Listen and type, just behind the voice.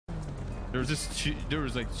There was just there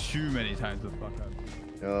was like too many times to fuck up.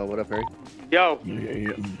 What up, Harry? Yo.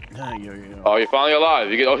 Oh, you're finally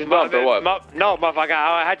alive. You get ocean bumped or what? No, motherfucker.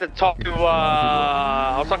 I had to talk to,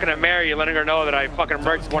 I was talking to Mary, letting her know that I fucking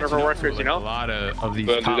murdered one of her workers, you know? A lot of these.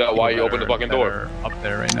 Couldn't do that while you open the fucking door. Up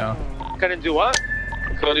there right now. Couldn't do what?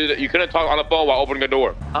 Couldn't do that. You couldn't talk on the phone while opening a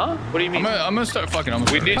door. Huh? What do you mean? I'm gonna start fucking.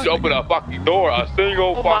 We need to open a fucking door. A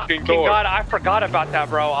single fucking door. God, I forgot about that,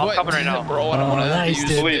 bro. I'm coming right now. Bro, I don't want to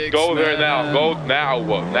use Please, go there now. Go now.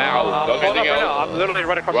 Now. I'm right now. I'm literally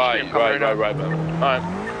right across the street. Right, man. Alright.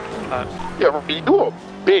 Yeah, you a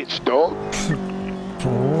bitch, dog.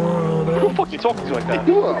 Who the fuck you talking to like that?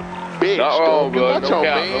 You a bitch, dog. You got your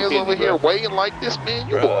cap, mans over here waiting like this, man.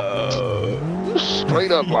 You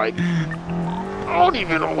straight up like, I don't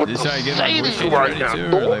even know what to say to you right now,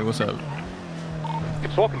 dog. Like, what's up? You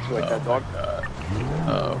talking to like that, dog?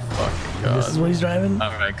 Oh, fuck. God. This is what he's driving?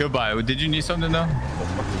 All right, goodbye. Did you need something, though?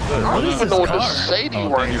 I don't even know what to say to you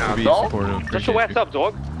right now, dog. Shut your ass up,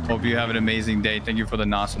 dog. Hope you have an amazing day. Thank you for the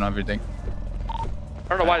nos and everything.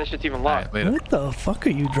 I don't know why this shit's even locked. Right, what the fuck are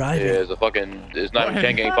you driving? Yeah, it's not even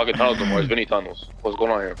Chang gang fucking tunnels no more. It's Vinny tunnels. What's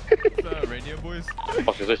going on here? Radio boys? What the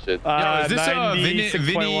fuck is this shit? Yo, is this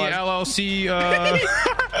Vinny LLC?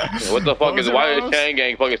 What the fuck is why is Chang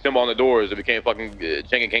gang fucking symbol on the doors? If we can't fucking Chang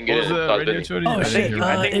gang can't get in. Oh shit!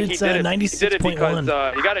 It's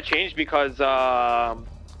 96.1. He got it changed because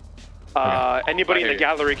anybody in the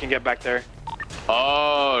gallery can get back there.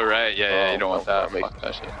 Oh right, yeah, you don't want that. Makes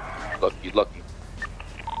that shit. Lucky.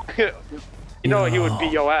 You know he would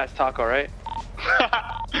beat your ass, Taco, right?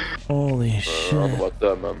 Holy shit! I don't know about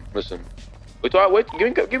that, man. Listen, wait,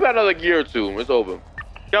 give me another year or two. It's over.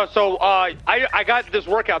 Yo, so I got this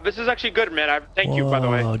workout. This is actually good, man. Thank you, by the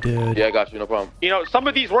way. Oh, dude. Yeah, I got you. No problem. You know, some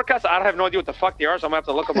of these workouts, I have no idea what the fuck they are, so I'm gonna have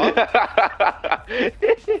to look them up.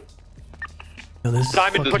 Yo, this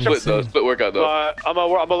Diamond push-ups. Split workout though. I'm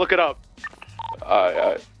gonna look it up.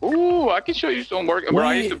 Alright. Ooh, I can show you some work. Where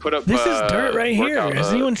I used to put up. This is dirt right here.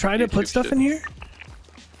 Has anyone tried to put stuff in here?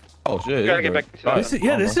 Oh shit! You gotta get back to that. This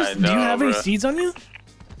is. Do you have any seeds on you?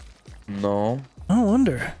 No. I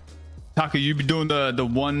wonder. Taka, you be doing the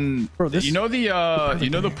one. Bro, this, you know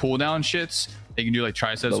the pull down shits they can do like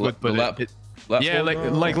triceps with, but yeah,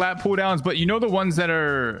 like lat pull downs. But you know the ones that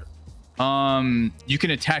are, you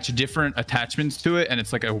can attach different attachments to it, and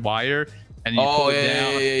it's like a wire. And you pull it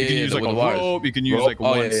down. You can use like a rope. You can use like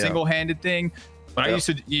one single-handed thing. But I used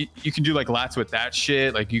to, you can do like lats with that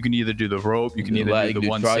shit. Like you can either do the rope, you can either do the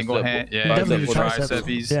one single hand. Yeah, definitely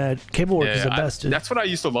triceps. Yeah, cable work is the best, dude. That's what I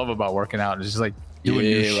used to love about working out. It's just like doing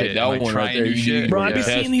new shit, like trying new shit. Bro, I be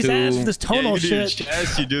seeing these ads for this tonal shit.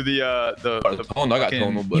 Yes, you do the tonal. I got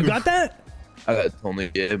tonal, but you got that? I got tonal,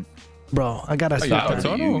 yeah. Bro, I got a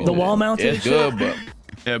tonal. The wall mounted. It's good, but.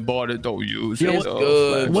 Yeah, bought it, don't use it. It's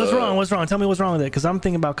good. What's wrong? What's wrong? Tell me what's wrong with it, because I'm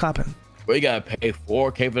thinking about copping. Bro, you gotta pay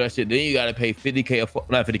 $4K for that shit. Then you gotta pay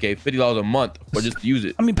 $50 a month for just to use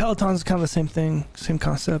it. I mean, Peloton's kind of the same thing, same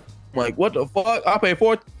concept. I'm like, what the fuck? I pay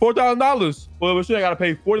 $4,000. Well, shit, I gotta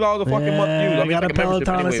pay $40 a fucking month to use. I mean, got a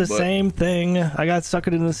Peloton. Anyway, it's the same thing. I got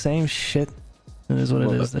suckered into the same shit. It is what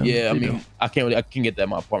it is. Then. Yeah, I mean, I can't get that in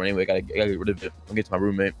my apartment anyway. I gotta get rid of it. I'll get to my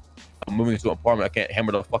roommate. I'm moving into an apartment. I can't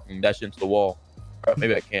hammer the fucking that shit into the wall.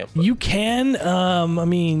 Maybe I can. But. You can. I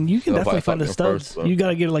mean, you can definitely find the studs. You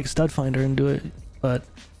gotta get like a stud finder and do it. But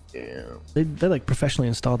yeah, they like professionally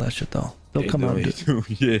install that shit though. They'll come out and do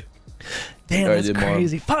it. Yeah. Damn, that's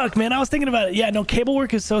crazy. Fuck, man. I was thinking about it. Yeah, no, cable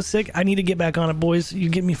work is so sick. I need to get back on it, boys. You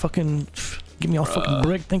get me all fucking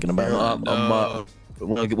brick thinking about it.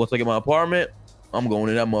 Once I get my apartment, I'm going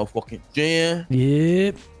to that motherfucking gym.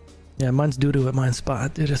 Yep. Yeah, mine's due to at my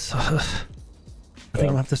spot, dude. It's, I think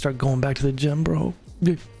I'm gonna have to start going back to the gym, bro.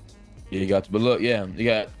 Yeah, you got to. But look, yeah, you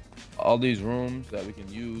got all these rooms that we can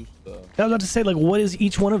use. I was about to say, like, what is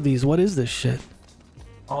each one of these? What is this shit?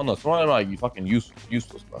 I don't know. Some of them are like fucking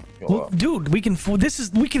useless, bro. Well, dude, we can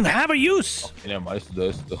have a use. Okay, never mind.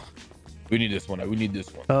 We need this one. We need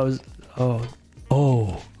this one. Oh.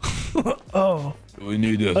 We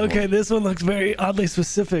need this. Okay, this one looks very oddly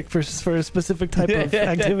specific for a specific type of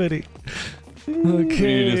activity.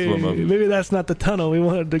 Okay, maybe that's not the tunnel we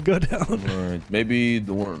wanted to go down. Right. Maybe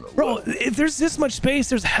the one. Bro, if there's this much space,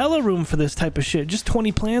 there's hella room for this type of shit. Just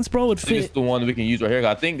 20 plants, bro, would fit. This is the one that we can use right here.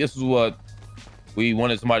 I think this is what we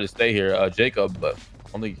wanted somebody to stay here, Jacob, but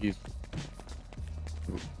I don't think he's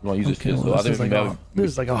want to use this shit. Well, so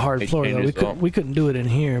this is like a hard floor though. We couldn't do it in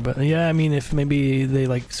here, but yeah, I mean, if maybe they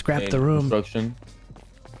like scrapped the room. Construction.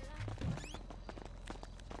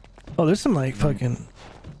 Oh, there's some like fucking.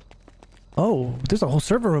 Oh, there's a whole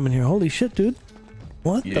server room in here. Holy shit, dude.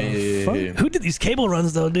 What the fuck? Who did these cable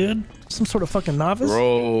runs though, dude? Some sort of fucking novice?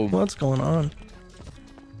 Bro. What's going on?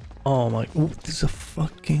 Oh my, there's a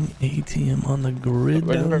fucking ATM on the grid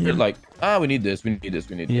down here. Like, we need this, we need this,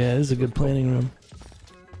 we need this. Yeah, this is a good planning room.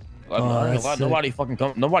 Nobody fucking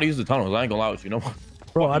nobody uses the tunnels. I ain't gonna lie with you, no.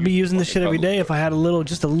 Bro, I'd be using this shit every day if I had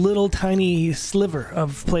just a little tiny sliver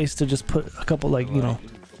of place to just put a couple, like, you know,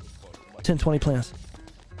 10, 20 plants.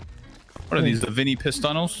 What are these, the Vinny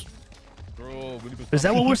Pistonos? Is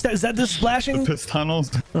that what we're, is that the splashing? The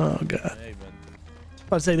Pistonos? Oh, God.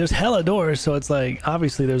 I would say there's hella doors, so it's like,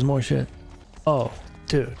 obviously there's more shit. Oh,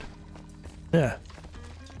 dude. Yeah.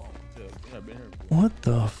 What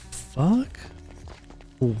the fuck?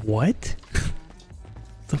 What?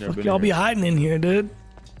 The fuck y'all be hiding in here, dude?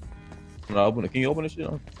 No, open it. Can you open this shit?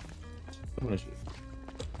 Open this shit.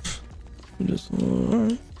 I'm just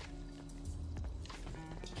alright.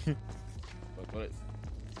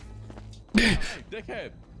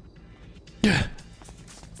 Dickhead. Yeah.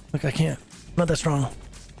 Look, I can't. I'm not that strong.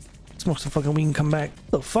 Smoke some fucking weed and come back.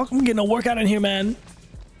 The fuck? I'm getting a workout in here, man.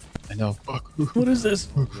 I know. Fuck. What is this?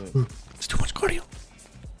 It's too much cardio.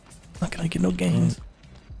 Not gonna get no gains.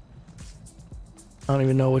 I don't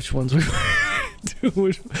even know which ones we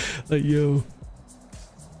do. Like, yo.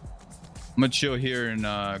 I'm gonna chill here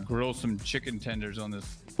and grill some chicken tenders on this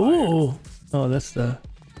fire. Ooh. Oh, that's the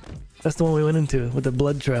one we went into with the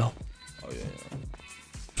blood trail. Oh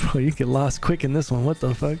yeah. Bro, you get lost quick in this one. What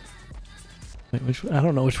the fuck? Wait, which one? I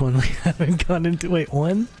don't know which one we haven't gone into. Wait,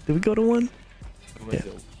 one? Did we go to one? Yeah,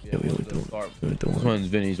 we went to one. This one's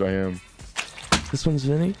Vinny's right here. This one's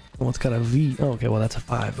Vinny? Oh, it's got a V. Oh, okay, well that's a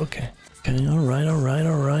 5. Okay. Okay, alright.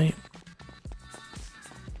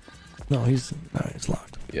 No, he's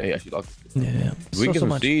locked. Yeah, he actually locked it. Yeah. We can get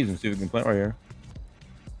some seeds and see if we can plant right here.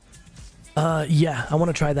 Yeah, I want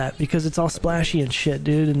to try that because it's all splashy and shit,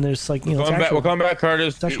 dude. And there's like, you know, we'll come back,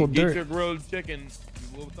 Curtis. It's actual dirt. Eat your grilled chicken.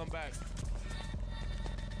 We'll come back.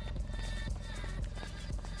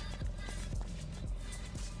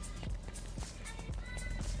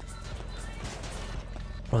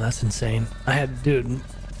 Oh, that's insane. Dude,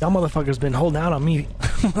 y'all motherfuckers been holding out on me.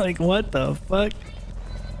 Like, what the fuck?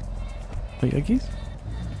 Wait, Yikes?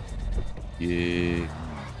 Yeah.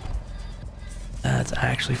 That's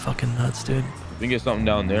actually fucking nuts, dude. If we can get something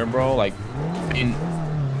down there, bro, like, I mean,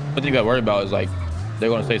 one thing you gotta worry about is, like, they're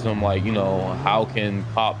gonna say something like, you know, how can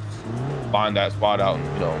cops find that spot out,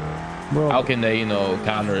 you know, bro, how can they, you know,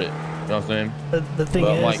 counter it? You know what I'm saying? The thing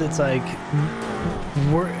is, like, it's like,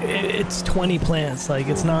 it's 20 plants. Like,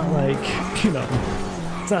 it's not like, you know,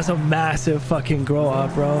 it's not some massive fucking grow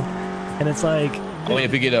up, bro. And it's like, I mean,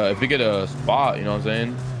 if we get a spot, you know what I'm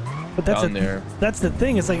saying? But that's that's the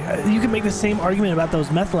thing. It's like you can make the same argument about those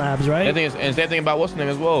meth labs, right? And same thing about what's the name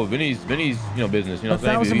as well. Vinny's you know, business. You know what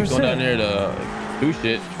I'm saying? If he's going down there to do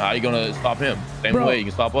shit, how are you gonna stop him? Same way you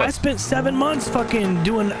can stop us. I spent 7 months fucking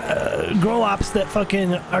doing grow ops that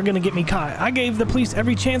fucking are gonna get me caught. I gave the police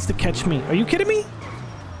every chance to catch me. Are you kidding me?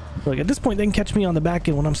 Like, at this point, they can catch me on the back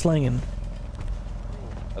end when I'm slanging.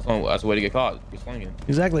 That's the way to get caught. You're slanging.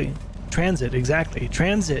 Exactly. Transit. Exactly.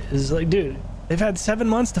 Transit is like, dude. They've had 7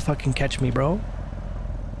 months to fucking catch me, bro.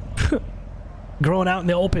 Growing out in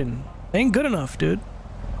the open. Ain't good enough, dude.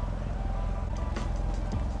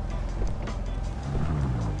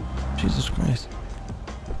 Jesus Christ.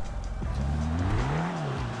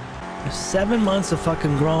 7 months of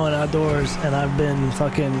fucking growing outdoors, and I've been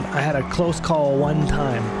fucking... I had a close call one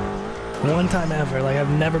time. One time ever. Like,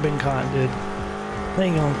 I've never been caught, dude. They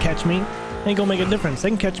ain't gonna catch me. They ain't gonna make a difference. They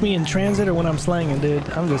can catch me in transit or when I'm slanging, dude.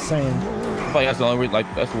 I'm just saying. Like, that's the only way, like,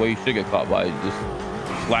 that's the way you should get caught, by just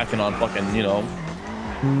slacking on fucking, you know,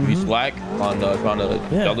 you slack on trying to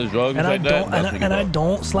sell the drugs and like that. And I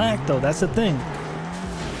don't slack though. That's the thing.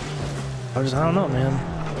 I don't know, man.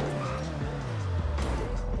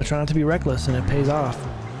 I try not to be reckless, and it pays off.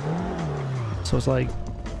 So it's like,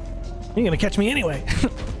 you ain't gonna catch me anyway.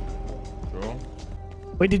 Sure.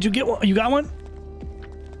 Wait, did you get one? You got one?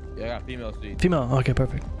 Yeah, I got female seed. Female. Okay,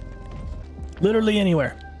 perfect. Literally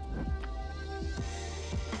anywhere.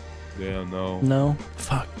 Yeah, no. No?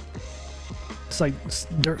 Fuck. It's like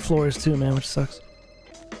dirt floors too, man, which sucks.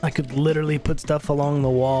 I could literally put stuff along the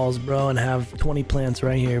walls, bro, and have 20 plants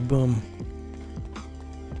right here. Boom.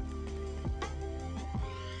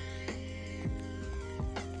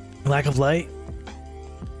 Lack of light?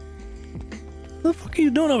 What the fuck are you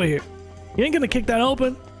doing over here? You ain't gonna kick that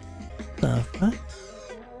open? The fuck?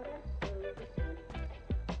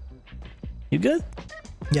 You good?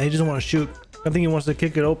 Yeah, he doesn't want to shoot. I think he wants to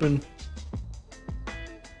kick it open.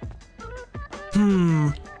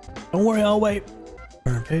 Don't worry, I'll wait.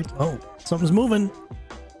 Perfect. Oh, something's moving.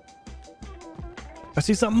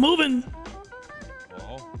 see something moving.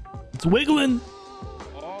 It's wiggling.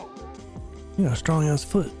 You got a strong ass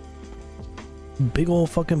foot. Big old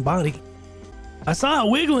fucking body. I saw it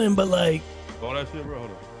wiggling, but like. Oh, that shit, bro.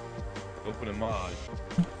 Hold on. Open in my eyes.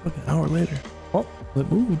 Fucking hour later. Oh,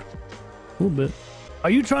 it moved. A little bit. Are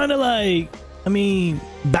you trying to like, I mean,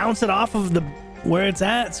 bounce it off of the where it's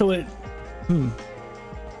at so it. Okay.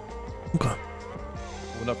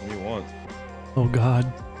 Open up for me once. Oh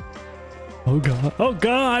God. Oh God. Oh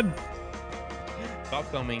God. Stop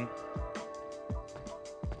filming.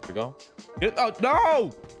 Here we go. Get out.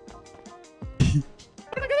 No!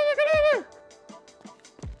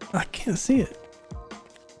 I can't see it.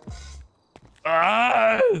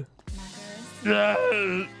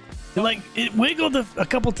 Like it wiggled a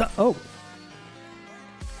couple times. Oh.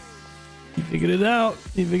 You figured it out.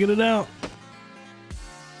 You figured it out.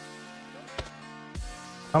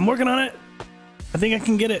 I'm working on it. I think I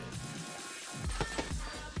can get it.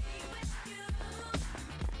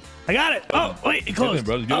 I got it. Oh, wait, it closed.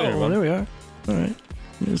 Get in, bro. There we are. All right.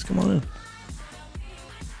 Just come on in.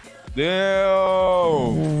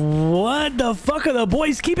 Damn. What the fuck are the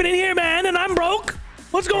boys keeping in here, man? And I'm broke.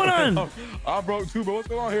 What's going on? I'm broke too, bro. What's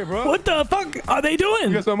going on here, bro? What the fuck are they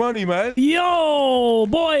doing? Get some money, man. Yo,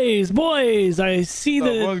 boys. I see that.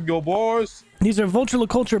 Let's go, boys. These are Vulture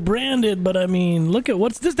Culture branded, but I mean, look at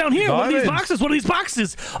what's this down here? What are these boxes? What are these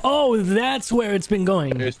boxes? Oh, that's where it's been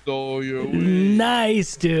going. They stole your weed.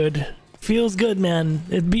 Nice, dude. Feels good, man.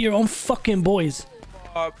 It'd be your own fucking boys.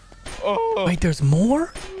 Wait, there's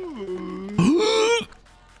more?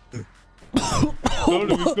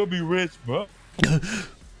 It's gonna be rich, bro. It's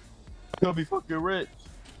gonna be fucking rich.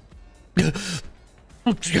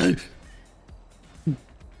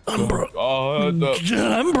 I'm broke.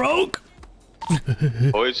 I'm broke.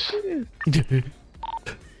 Boys, you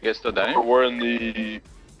guys still down here? We're in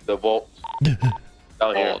the vault.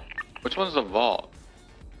 Down here. Which one's the vault?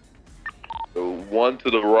 The one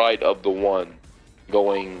to the right of the one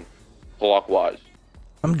going clockwise.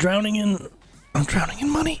 I'm drowning in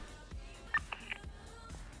money.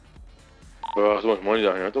 Bro, so much money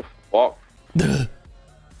down here. What the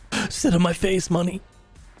fuck? Sit on my face, money.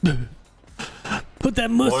 Put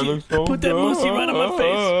that mussy. Put that mussy right on my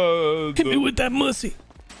face. Hit me with that mussy.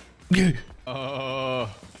 Oh,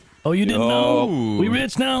 you didn't know? We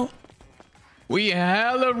rich now? We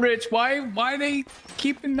hella rich. Why they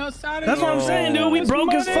keeping us out of That's what I'm saying, dude. We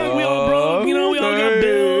broke as fuck. We all broke. You know, we all got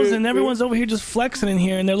bills, and everyone's over here just flexing in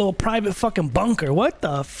here in their little private fucking bunker. What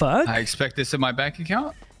the fuck? I expect this in my bank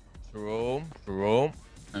account. True. All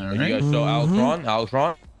right. You guys show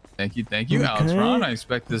Altron. Thank you, Altron. I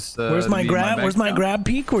expect this. Where's my grab? Where's my grab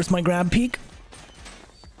peak? Where's my grab peak?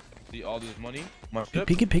 See all this money?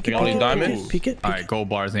 Peek it. All right, gold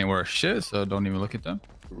bars ain't worth shit, so don't even look at them.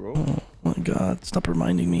 Oh my God! Stop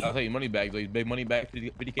reminding me. I'll take your money back. These big money back to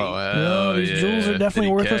the 50K. Oh, these jewels are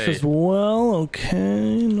definitely worthless as well.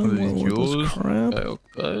 Okay, no more worthless crap.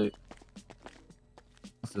 Okay.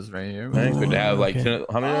 What's this right here? Man, good to have like 10,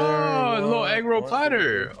 how many? Oh, a little egg roll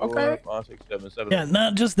platter. Okay. 5, 6, 7, 7. Yeah,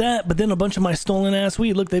 not just that, but then a bunch of my stolen ass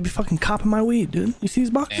weed. Look, they be fucking copping my weed, dude. You see these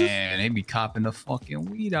boxes? Man, they be copping the fucking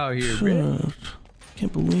weed out here, bro.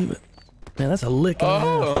 Can't believe it. Man, that's a lick.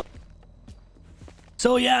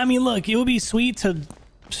 So yeah, I mean, look, it would be sweet to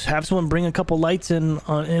have someone bring a couple lights in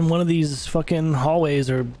one of these fucking hallways,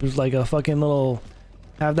 or like a fucking little,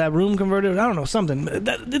 have that room converted. I don't know, something.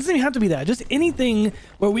 That it doesn't even have to be that. Just anything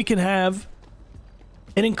where we can have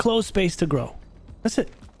an enclosed space to grow. That's it.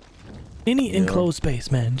 Any enclosed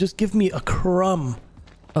space, man. Just give me a crumb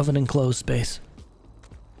of an enclosed space.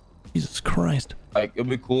 Jesus Christ. Like, it'd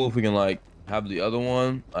be cool if we can like have the other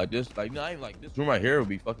one. Just like, not even like this room right here would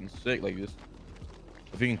be fucking sick. Like this.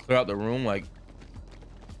 If you can clear out the room, like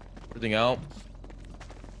everything out.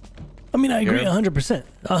 I mean, I agree 100%.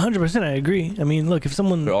 100%, I agree. I mean, look, if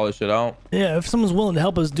someone clear all this shit out. Yeah, if someone's willing to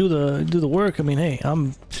help us do the work, I mean, hey,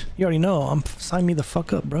 you already know, sign me the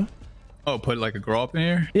fuck up, bro. Oh, put like a grow up in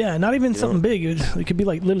here? Yeah, not even something big. It could be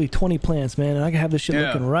like literally 20 plants, man, and I can have this shit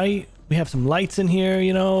looking right. We have some lights in here,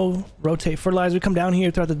 you know, rotate fertilizer. We come down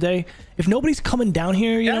here throughout the day. If nobody's coming down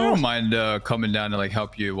here, you know. I don't mind coming down to like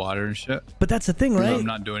help you water and shit. But that's the thing, right? I'm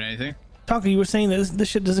not doing anything. Talker, you were saying that this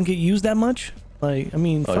shit doesn't get used that much? Like, I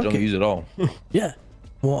mean, fuck don't use it all. Yeah.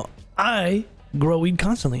 Well, I grow weed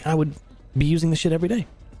constantly. I would be using this shit every day.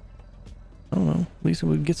 I don't know. At least we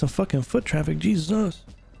would get some fucking foot traffic. Jesus.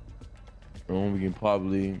 We can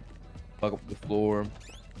probably fuck up the floor.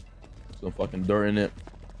 Some fucking dirt in it.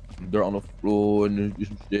 Dirt on the floor and do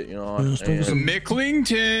some shit, you know.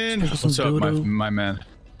 Micklington. What's up, my man?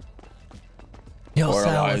 Yo,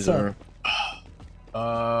 Sal, what's up?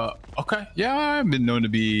 Okay. Yeah, I've been known to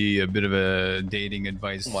be a bit of a dating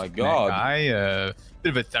advice. Oh my god. Guy, bit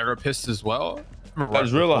of a therapist as well. I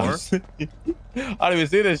just realized. I didn't even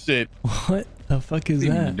see this shit. What the fuck is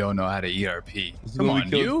that? You don't know how to ERP. Come on,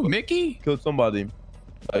 you, Mickey? Killed somebody.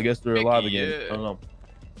 I guess they're alive again. Yeah. I don't know.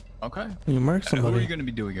 Okay. You mark somebody. Who are you going to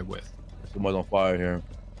be doing it with? Somebody's on fire here.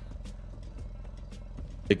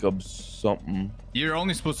 Pick up something. You're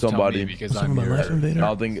only supposed to tell me because I'm your... I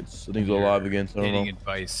don't think it's alive again. So I don't know.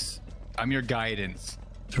 Advice. I'm your guidance.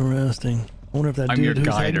 Interesting. I wonder if that dude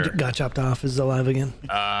whose head got chopped off is alive again.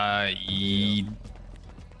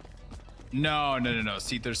 No.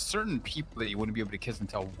 See, there's certain people that you wouldn't be able to kiss and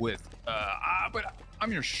tell with. But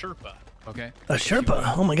I'm your Sherpa, okay? A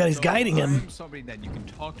Sherpa? Oh my god, he's guiding him. I'm somebody that you can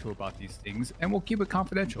talk to about these things, and we'll keep it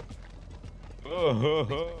confidential.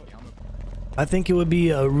 I think it would be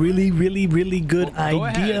a really, really, really good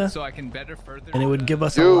idea. So I can better further. And it would give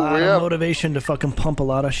us a lot of motivation to fucking pump a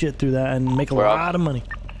lot of shit through that and make a lot of money.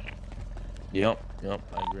 Yep, I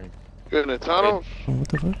agree. Good in the tunnel? Oh, what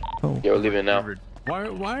the fuck? Oh. Yeah, we're leaving now.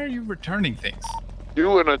 Why are you returning things?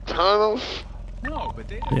 You in the tunnels? No, but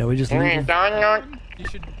they yeah, we just leave. You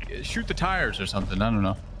should shoot the tires or something. I don't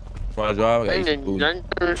know.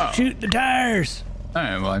 Shoot the tires. All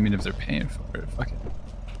right. Well, I mean, if they're paying for it, fuck it.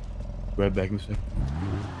 Right back in a second.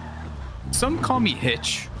 Some call me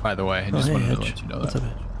Hitch, by the way. I just wanted to let you know that. What's up,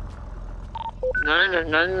 Hitch?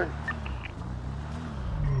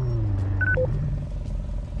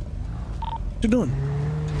 What you doing?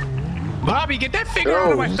 Bobby, get that finger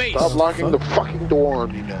out of my face! Stop locking the fucking door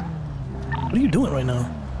on me now. What are you doing right now?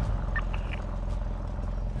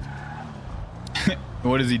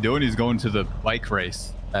 What is he doing? He's going to the bike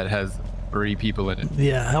race that has 3 people in it.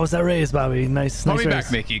 Yeah, how was that race, Bobby? Nice Call me race.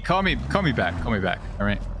 back, Mickey. Call me back. All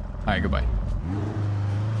right? All right, goodbye.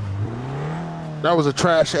 That was a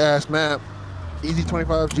trash ass map. Easy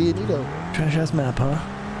 25 G and Nito. Trash ass map, huh?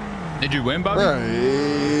 Did you win, Bobby?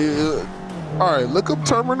 All right, look up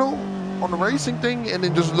terminal on the racing thing and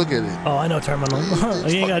then just look at it. Oh, I know terminal.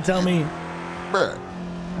 You ain't gotta tell me. Bruh.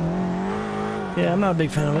 Yeah, I'm not a big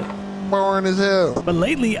fan of it. Boring as hell. But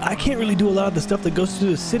lately, I can't really do a lot of the stuff that goes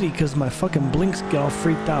through the city because my fucking blinks get all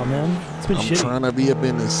freaked out, man. It's been shitty. I'm trying to be up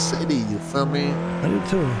in the city, you feel me? I do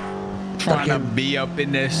too. Trying to be up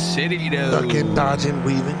in the city, though. Ducking, dodging,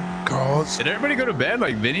 weaving, cars. Did everybody go to bed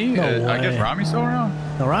like Vinny? No I guess Rami's still around.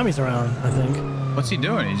 No, Rami's around, I think. What's he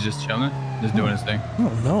doing? He's just chilling? Just doing his thing? I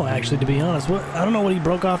don't know, actually, to be honest. I don't know what he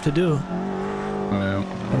broke off to do.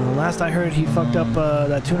 Last I heard, he fucked up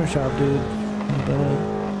that tuner shop, dude.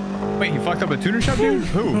 Wait, he fucked up a tuner shop, dude?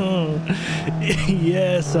 Who?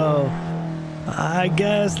 Yeah, so I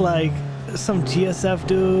guess like some GSF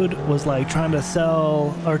dude was like trying to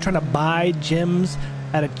sell or trying to buy gyms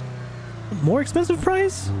at a more expensive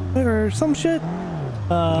price or some shit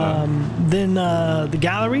than the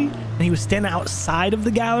gallery, and he was standing outside of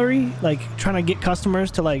the gallery like trying to get customers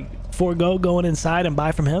to like forego going inside and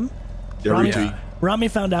buy from him. Rami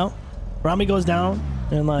found out. Rami goes down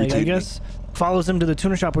and like I guess follows him to the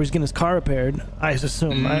tuner shop where he's getting his car repaired. I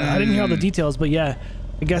assume. I didn't hear all the details, but yeah,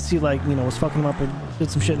 I guess he like was fucking him up or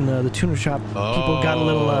did some shit in the tuner shop. People got a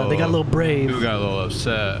little they got a little brave. People got a little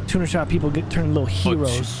upset. Tuner shop people turned little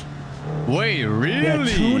heroes. Wait, really? Yeah,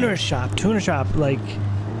 tuner shop. Like,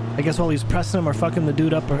 I guess while he's pressing him or fucking the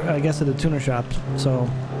dude up, or I guess at the tuner shop. So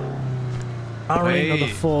I don't really know the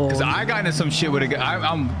full. Because I got into some shit with a guy.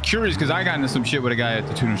 I'm curious because I got into some shit with a guy at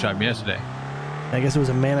the tuner shop yesterday. I guess it was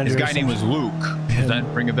a manager. His guy name was Luke. Does that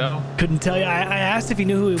ring a bell? Couldn't tell you. I asked if he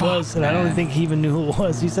knew who he was, and I don't think he even knew who it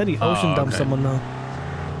was. He said he ocean dumped someone though.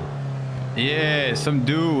 Yeah, some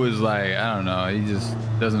dude was like, I don't know. He just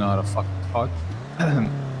doesn't know how to fucking talk.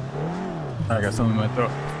 I got something in my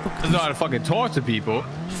throat. Doesn't know how to fucking talk to people.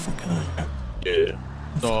 Yeah.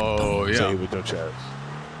 So yeah. Say with your chest.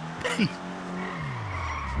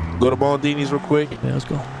 Go to Baldini's real quick. Yeah, let's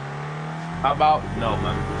go. How about no,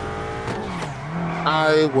 man?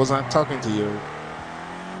 I wasn't talking to you.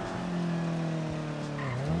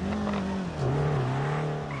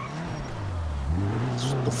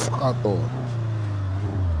 What the fuck I thought?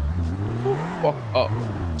 Fuck up.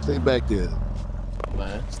 Stay back there.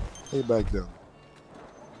 Man. Stay back there.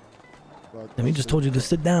 And he just told you to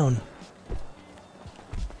sit down.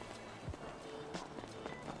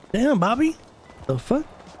 Damn, Bobby. The fuck?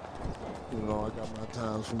 You know, I got my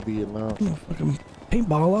times from Vietnam. Fucking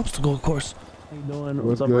paintball obstacle course. How you doing?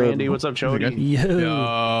 What's up, Randy? What's up, Chodie?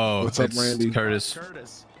 Yo. What's up, Randy? Curtis.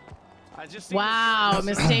 Wow,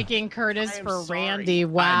 mistaking Curtis for Randy.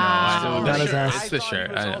 Wow. I know. It's the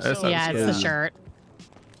shirt. Yeah, it's the shirt.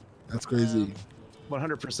 That's crazy.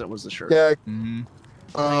 100% was the shirt. Yeah.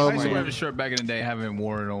 I used to wear the shirt back in the day. Haven't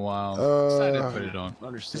worn it in a while. Decided to put it on.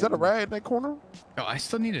 Is that a rat in that corner? Oh, I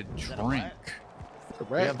still need a drink. A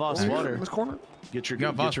rat? Yeah, Voss water. In this corner? Get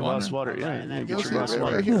your Voss water. Yeah, get your Voss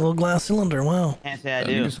water. A little glass cylinder. Wow. Can't say I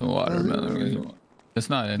do. Get some water, man. It's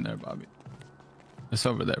not in there, Bobby. It's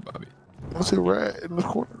over there, Bobby. I see a rat in this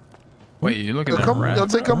corner. Wait, you looking at a rat?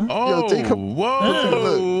 Whoa!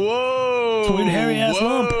 Sweet hairy ass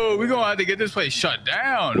lump. We're gonna have to get this place shut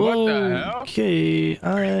down. What the hell? Okay,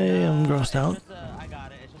 I am grossed out.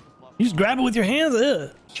 You just grab it with your hands.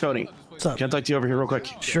 Chodie, what's up? Can I talk to you over here real quick?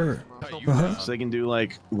 Sure. So they can do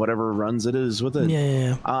like whatever runs it is with it.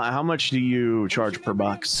 Yeah. How much do you charge per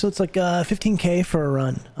box? So it's like 15K for a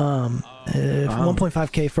run.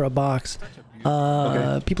 1.5K for a box.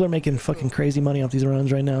 People are making fucking crazy money off these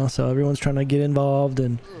runs right now, so everyone's trying to get involved.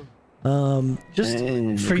 And just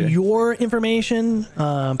for your information,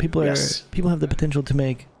 people have the potential to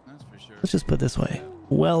make, let's just put it this way,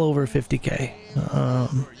 well over 50K. I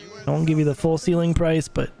won't give you the full ceiling price,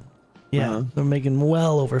 but yeah, they're making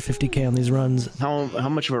well over 50K on these runs. How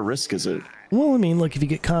much of a risk is it? Well, I mean, look, if you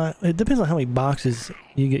get caught, it depends on how many boxes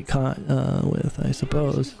you get caught with, I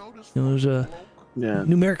suppose. You know, there's a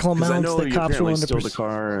numerical amounts that cops will steal the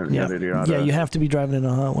car and yeah, you have to be driving in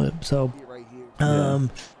a hot whip. So,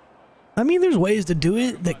 I mean, there's ways to do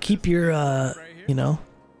it that keep your, you know,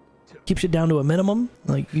 keeps it down to a minimum.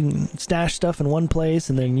 Like you can stash stuff in one place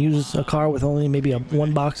and then use a car with only maybe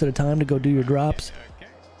one box at a time to go do your drops,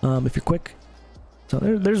 if you're quick. So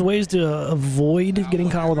there's ways to avoid getting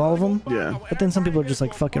caught with all of them. Yeah. But then some people are just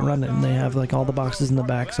like fucking run it and they have like all the boxes in the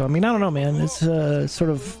back. So I mean, I don't know, man. It's sort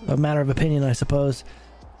of a matter of opinion, I suppose.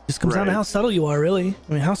 Just comes down to how subtle you are, really.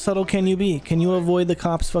 I mean, how subtle can you be? Can you avoid the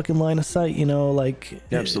cops' fucking line of sight? You know, like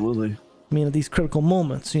absolutely. I mean, at these critical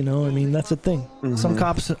moments, you know, I mean, that's the thing. Some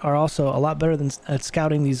cops are also a lot better at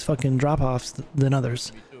scouting these fucking drop-offs than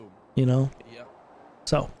others, you know?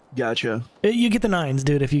 So. Gotcha. You get the 9s,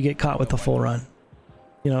 dude, if you get caught with the full run.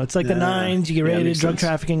 You know, it's like the 9s, you get raided, drug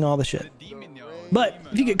trafficking, all the shit. But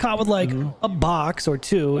if you get caught with like a box or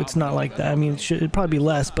 2, it's not like that. I mean, it'd probably be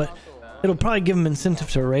less, but it'll probably give them incentive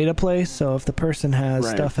to raid a place. So if the person has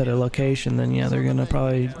stuff at a location, then yeah, they're going to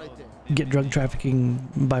probably get drug trafficking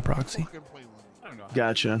by proxy.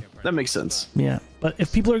 Gotcha. That makes sense. Yeah. But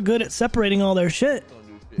if people are good at separating all their shit,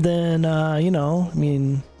 then, you know, I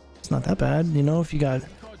mean, it's not that bad. You know, if you got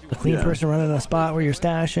a clean person running a spot where you're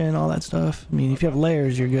stashing, all that stuff. I mean, if you have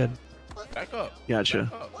layers, you're good. Back up.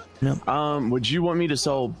 Gotcha. Yep. Would you want me to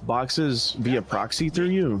sell boxes via proxy through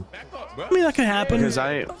you? I mean, that could happen. Because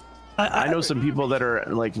I know some people that are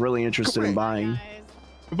like really interested in buying.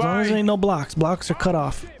 As long as there ain't no blocks. Blocks are cut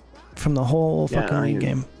off from the whole fucking league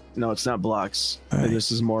game. No, it's not blocks. Right.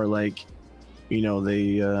 This is more like, you know,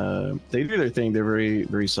 they do their thing. They're very,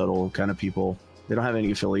 very subtle kind of people. They don't have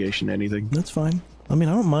any affiliation to anything. That's fine. I mean,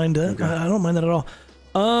 I don't mind it. Okay. I don't mind that at all.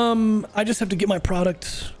 I just have to get my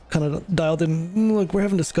product kind of dialed in. Look, we're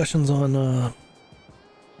having discussions on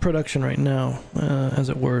production right now, as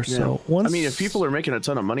it were. Yeah. So once, I mean, if people are making a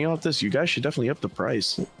ton of money off this, you guys should definitely up the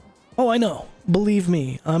price. Oh, I know. Believe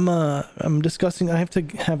me, I'm discussing. I have to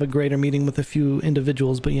have a greater meeting with a few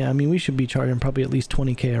individuals, but yeah, I mean, we should be charging probably at least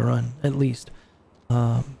 20K a run, at least.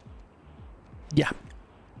 Yeah.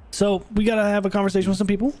 So we gotta have a conversation with some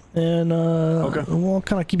people, and we'll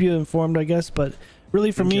kind of keep you informed, I guess. But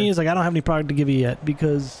really, for me, is like I don't have any product to give you yet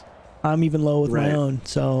because I'm even low with my own.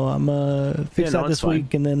 So I'm fix that this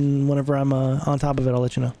week, and then whenever I'm on top of it, I'll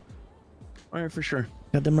let you know. All right, for sure.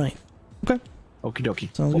 Got them right. Okay. Okie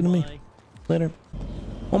dokie. Sounds good to me. Later.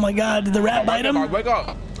 Oh my God! Did the rat bite him? Wake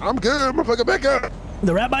up! I'm good. Motherfucker, back up.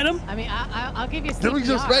 The rat bite him? I mean, I'll give you. Give me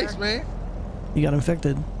some space, man. You got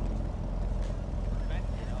infected.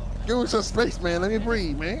 Give me some space, man. Let me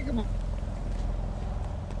breathe, man. Come on.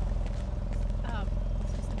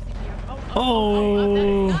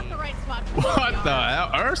 Oh. Not the right spot. What the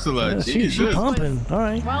hell? Ursula, Yeah, she's pumping. All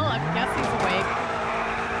right. Well, I guess he's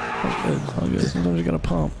awake. All good. Sometimes you gotta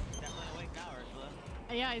pump.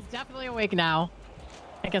 Yeah, he's definitely awake now.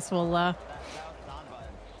 I guess we'll,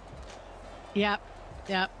 Yep.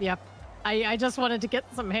 I just wanted to get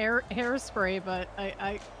some hairspray, but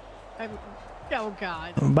I'm oh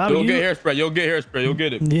God. Bobby, You'll get hairspray. You'll get hairspray. You'll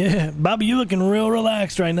get it. Yeah, Bobby, you looking real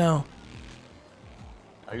relaxed right now.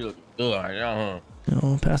 Are you looking good right now, huh? You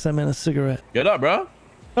know, pass that man a cigarette. Get up, bro.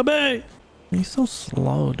 Bobby! He's so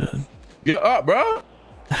slow, dude. Get up, bro.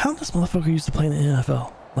 How this motherfucker used to play in the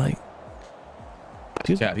NFL? Like,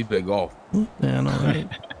 yeah, he played golf. Yeah, I know, right?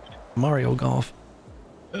 Mario Golf.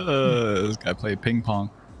 This guy played ping pong.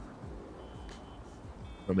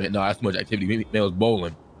 I mean, no, that's much activity. Man was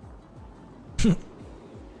bowling.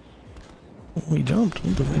 We jumped.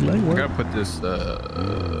 What the leg I work? gotta put this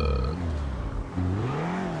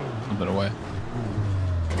something away.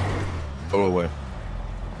 Throw it away.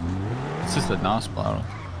 It's just a NOS bottle.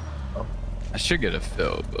 Oh. I should get a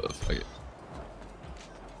fill, but fuck it.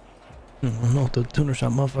 I don't know if the tuner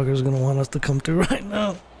shop motherfucker is gonna want us to come through right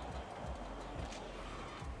now.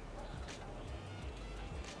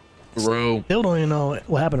 Bro. Still don't even know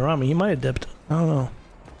what happened around me. He might have dipped. I don't know.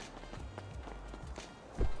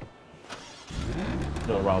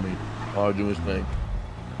 No, around me. I'll do his thing.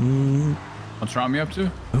 What's Rami up to?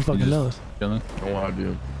 Who fucking knows? Chilling. I don't want to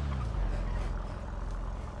do.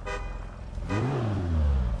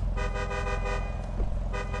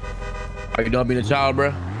 Are you done being a child,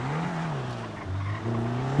 bro?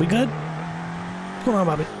 We good? What's going on,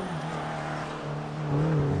 Bobby?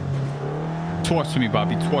 Talk to me,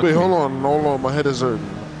 Bobby. Talk Wait, to me. hold on. My head is hurting.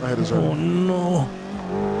 Oh no.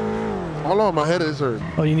 Hold on, my head is hurting.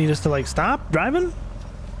 Oh, you need us to like stop driving?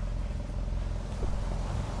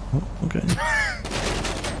 Oh, okay.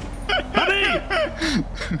 Bobby!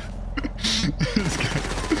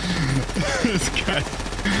 This guy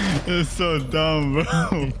is so dumb,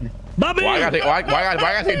 bro. Bobby! Why I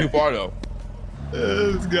gotta take too far though?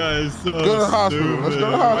 This guy is so Let's go to the hospital. Let's go to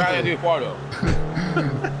the Why I hospital. gotta take too far though?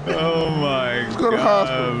 Oh my Let's go to the god,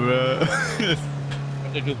 hospital. bro. I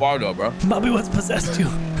take too far though, bro. Bobby, what's possessed you?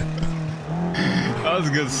 That was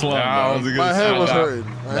a good slump, Yeah, bro. That was a good My head slump. was hurting.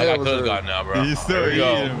 I got good God now, bro. He's still There we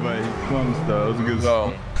go. eating, but he clumps though. That was a good,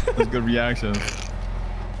 that was a good reaction.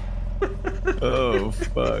 Oh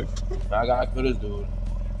fuck. I got good as dude.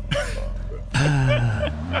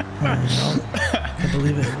 Can't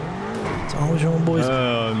believe it. It's always your own boys.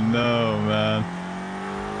 Oh no, man.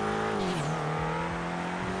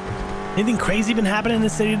 Anything crazy been happening in the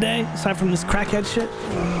city today aside from this crackhead shit?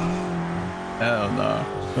 Hell no.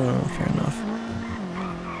 Oh, fair enough.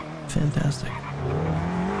 Fantastic.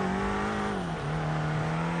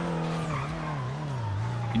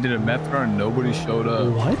 You did a meth run and nobody showed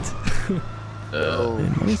up. What?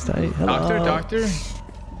 Nice tight. Hello. Doctor?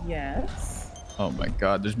 Yes. Oh my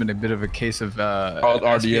god, there's been a bit of a case of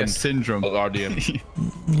RDM SBS syndrome. RDM.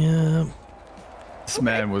 Yeah. This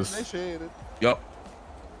man was... Initiated. Yup.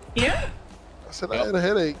 Yeah. I said I had a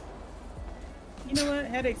headache. You know what?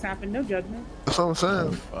 Headaches happen. No judgment. That's what I'm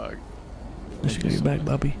saying. Fuck. I should get you back,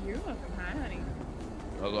 Bobby. You're welcome. Hi, honey.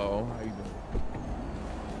 Hello. How you doing?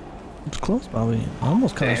 It's close, Bobby. I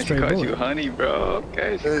almost caught a She straight called bullet. you honey, bro.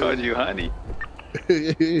 Okay, she called you honey.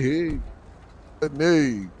 Hey.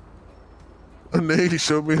 Honey,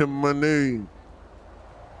 show me the money.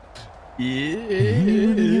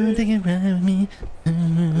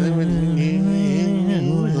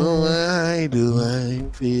 Why do I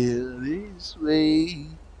feel this way?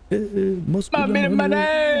 Must be My bit of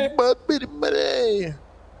money! But bit of money.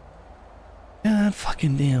 God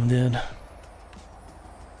fucking damn, dude.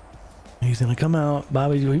 He's gonna come out.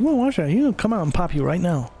 Bobby, you wanna watch that? He's gonna come out and pop you right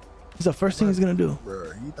now. It's the first thing he's gonna do.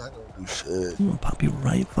 Bro, he's not gonna do shit. He's gonna pop you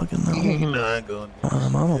right fucking now. He's not gonna do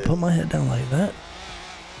I'm gonna put my head down like that.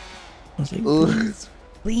 I was like, please,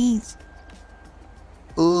 please.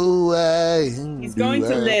 Ooh, He's going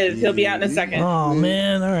to live. He'll be out in a second. Oh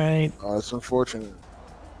man, all right. Oh, it's unfortunate.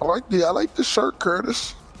 I like the shirt,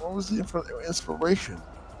 Curtis. What was the inspiration?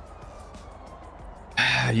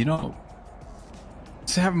 You know,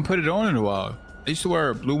 I haven't put it on in a while. I used to wear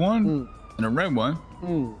a blue one and a red one,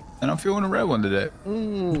 and I'm feeling a red one today.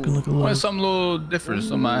 Look a Well, little, something a little different,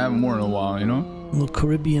 something I haven't worn in a while, you know? little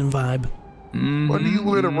Caribbean vibe. When do you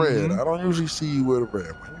wear the red? I don't usually see you wear the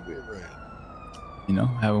red. When you wear red? You know,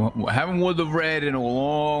 haven't worn the red in a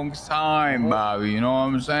long time, Bobby. You know what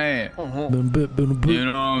I'm saying? You know what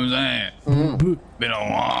I'm saying? Been a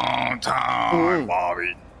long time,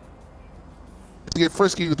 Bobby. To get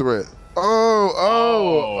frisky with the red.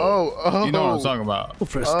 Oh. You know what I'm talking about. Little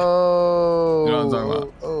frisk. Oh. You know what I'm talking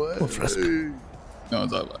about. Little frisk. You know what I'm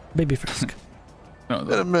talking about. Baby frisk. You know what I'm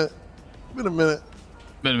Been a talking minute. Been a minute.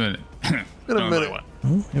 about. Been a minute. Been a minute.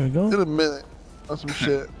 Here we go. Been a minute. On some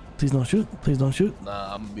shit. Please don't shoot. Please don't shoot.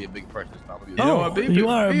 Nah, I'm gonna be a big person. You know what? Be you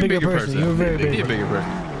are a be bigger person. You're a very Be big a bigger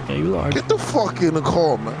person. Yeah, you are. Get the fuck in the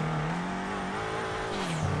car, man.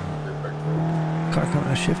 Car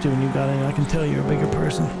kind of shifted when you got in. I can tell you're a bigger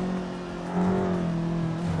person.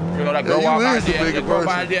 You know that Yeah, girl you wife is the idea, bigger the girl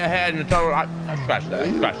person. idea I had in the tunnel. I scratched that.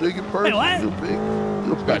 You're a Scratched that. bigger person. Wait, what?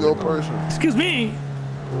 You're a big old person. Excuse me.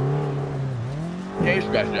 Yeah, you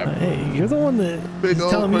scratched that. Hey, you're the one that Big is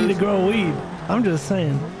old telling me to person. grow weed. I'm just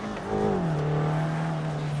saying.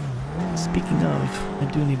 Speaking of, I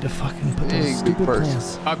do need to fucking put Big, those big stupid person.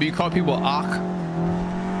 plants. Bobby, you call people Ach?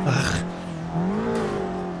 Ugh.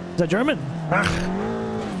 Is that German? Ugh.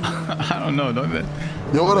 I don't know. Don't they?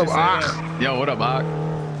 Yo, what up, Ak? Yo, what up, Ak?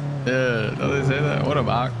 Yeah, don't they say that? What up,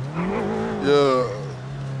 Ak? Yeah,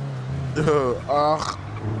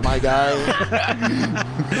 my guy.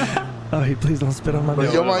 Oh, please don't spit on my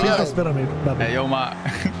baby. Yo, my please guy. don't spit on me, baby. Hey, yo, my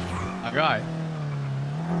guy.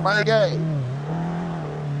 My guy.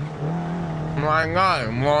 My guy.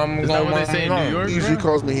 Is that what they say in New York? He usually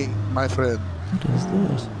calls me my friend. What is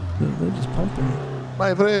this? They're just pumping.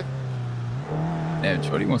 My friend. Damn,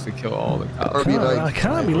 Chodie wants to kill all the cops. I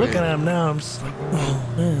can't be looking at him now. I'm just like,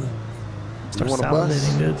 oh man. Start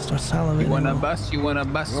salivating, dude. Start salivating. You wanna bust? You wanna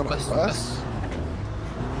bust? Bust?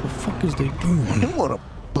 The fuck is they doing? You want a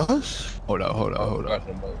bus? Hold up.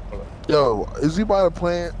 Yo, is he about to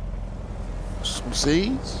plant some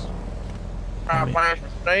seeds? I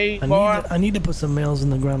need to put some males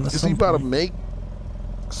in the ground. Is he about to make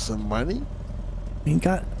some money? We ain't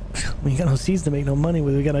got no seeds to make no money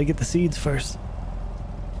with. We gotta get the seeds first.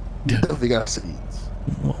 Definitely got seeds.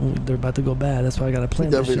 Well, they're about to go bad. That's why I gotta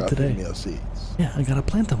plant this shit today. Seeds. Yeah, I gotta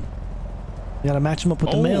plant them. You gotta match them up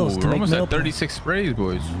with the males to we're make almost male at 36 sprays,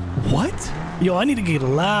 boys. What? Yo, I need to get a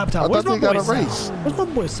laptop. Where's my boy Sal? Where's my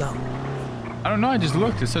boy Sal? I don't know. I just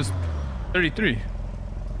looked. It says 33.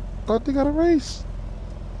 Thought they got a race.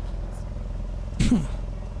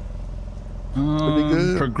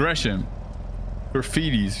 Progression.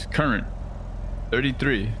 Graffitis. Current.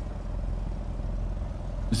 33.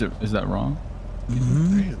 Is that wrong?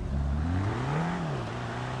 Mm-hmm.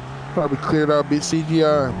 Probably cleared out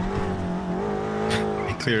CGR.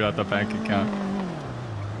 Cleared out the bank account.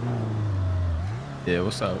 Yeah,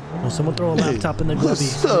 what's up? Well, someone throw a laptop in the glovey.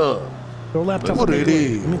 What's up? Throw a laptop What in the it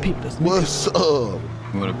glovey. is? Let me peep this. What's up?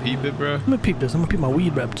 You wanna peep it, bro? Let me peep this. I'm gonna peep my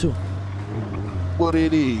weed rep too. What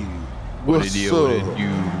it is? What's up?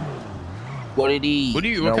 What it is?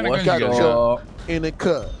 What kind of guns you got? got? In a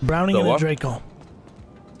cup. Browning and a Draco.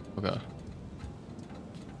 Okay.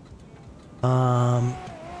 One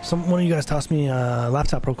of you guys toss me a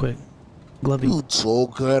laptop real quick. Glovey. What you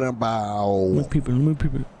talking about? Let me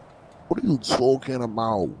peep it. What are you talking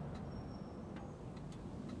about?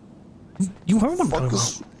 You heard what I'm talking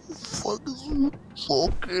about. Fuck is you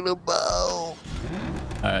talking about?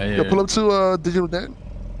 Yeah. Yo, pull up to Digital Den.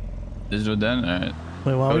 Digital Den? Alright.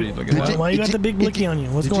 Wait, why you got the big blicky on you?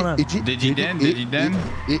 What's going on? Digi-Den?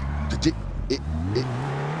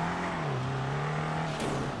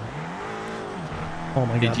 Oh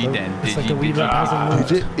my god. Digi-Den. It's like the weed rep hasn't moved.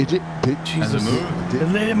 Has it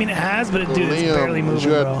moved? I mean, it has, but dude, it's barely moving,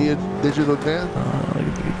 bro. Digital Den? Look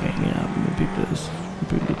at the big gang. Yeah, let me peep this.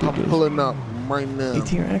 I'm pulling up right now.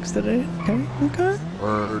 18 X today? Okay.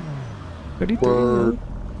 Word. 33. Word.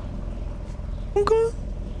 Okay.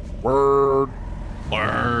 Word.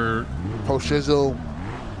 Word. Post shizzle.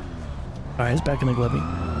 Alright, it's back in the glovey.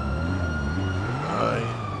 Alright.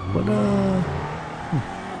 But,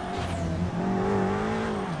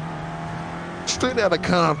 Straight out of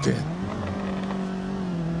Compton.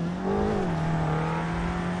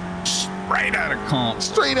 Straight out of Compton.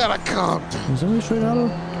 Straight out of Compton. Is somebody straight out of?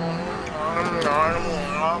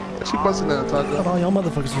 She busting down, Taco. All y'all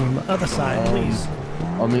motherfuckers from the other side, please.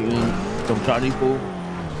 I'm eating some Chinese food.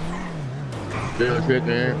 Little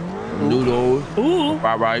chicken, noodles,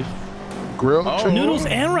 fried rice. Grilled chicken? Noodles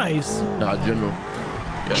and rice. Nah, general.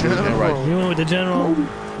 Yeah, General. and rice. You went with the general?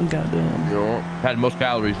 Goddamn. You know, had the most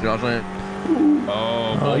calories, you know what I'm saying?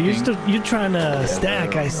 Oh, you're trying to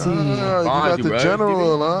stack, I see. You got the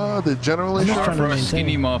general, the general is trying to for us maintain.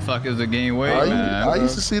 skinny motherfuckers to gain weight, man. I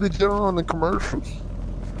used to see the general in the commercials.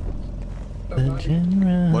 The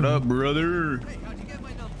general. What up, brother?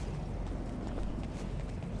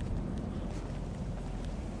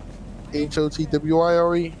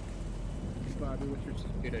 HOTWIRE.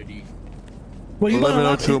 What are you buying a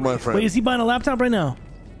 1102, laptop? my friend. Wait, is he buying a laptop right now?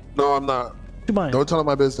 No, I'm not. What you buying? Don't tell him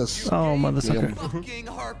my business. Oh, motherfucker.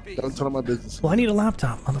 Don't tell him my business. Well, I need a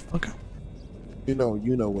laptop, motherfucker. You know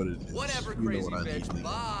what it is. Whatever, you know what I need.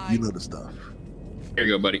 You know the stuff. Here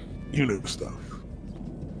you go, buddy. You know the stuff.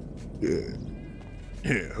 Yeah.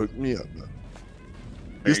 Yeah, hook me up, man.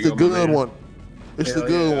 It's the good one. It's the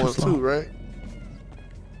good one too, right?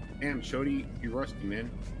 Damn, Chodie, you rusty, man.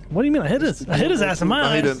 What do you mean? I hit his ass in my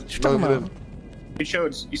eyes. What you talking about? Hey,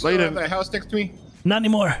 Chodes, you still have that house next to me? Not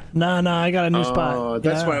anymore. Nah, I got a new spot. Oh,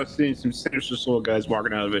 that's why I was seeing some sinister soul guys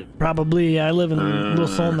walking out of it. Probably. I live in Little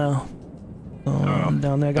Soul now. I'm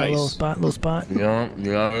down there. Got a little spot. Yeah.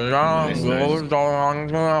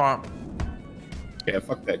 Yeah,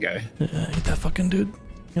 fuck that guy. Yeah, hate that fucking dude.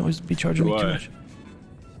 He always be charging me too much.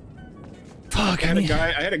 Fuck. I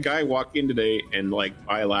had a guy walk in today and like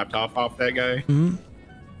buy a laptop off that guy. Mm-hmm.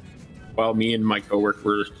 while me and my coworker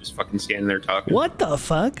were just fucking standing there talking. What the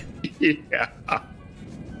fuck? Yeah. I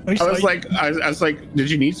was like, did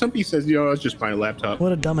you need something? He says, I was just buying a laptop.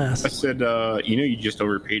 What a dumbass. I said, you just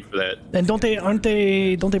overpaid for that. And don't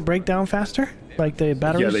they break down faster? Like the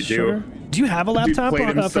batteries? Yeah, they shorter? do. Do you have a laptop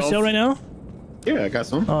for sale right now? Yeah, I got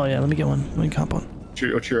some. Oh yeah, let me get one. Let me cop one.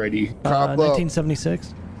 What's your ID?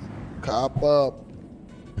 1976. Cop up.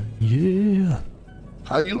 Yeah.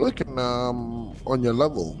 How you looking on your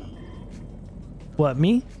level? What,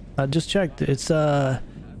 me? I just checked. It's like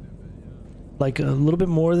a little bit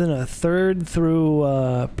more than a third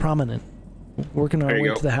through prominent. Working our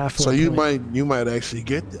way to the halfway. So you might actually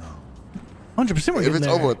get there. 100% we're if it's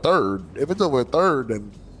there. over a third. If it's over a third,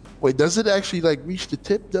 then wait, does it actually like reach the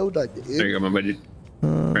tip though? Like the there you go, my buddy.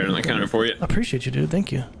 Right on the counter for you. I appreciate you, dude.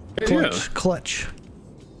 Thank you. Clutch.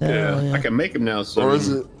 Yeah, I can make them now, so or is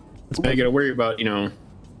it? I ain't gotta worry about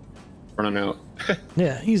running out.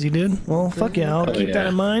 Yeah, easy, dude. Well, fuck yeah. I'll keep that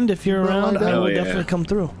in mind. If you're around, I will definitely come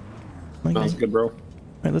through. Sounds good, bro. All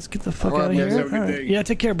right, let's get the fuck out of here. Have a good day. Yeah,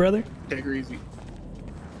 take care, brother. Take her easy.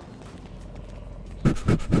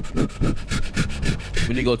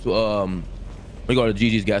 We need to go to we go to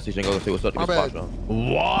Gigi's gas station and go see what's up to Spot John.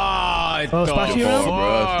 What? Oh, Spot you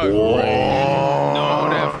around? No,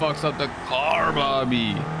 that fucks up the car,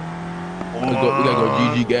 Bobby. We gotta go to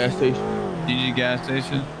Gigi gas station. Gigi gas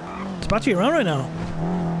station. Spot you around right now?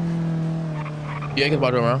 Yeah, I can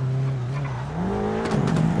spot you around.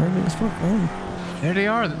 There they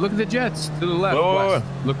are. Look at the jets to the left. West.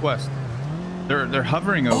 Look west. They're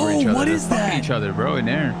hovering over each other. What is that? Each other, bro, in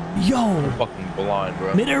there. Yo. They're fucking blind,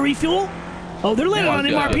 bro. Mid-air refuel? Oh, they're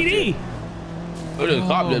landing on MRPD. Look at the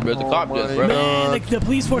cop jet, bro. It's a cop jet, bro. Man, the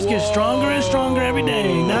police force gets stronger and stronger every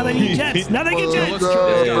day. Now they need jets. Now they get jets.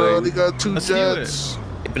 They got 2 jets.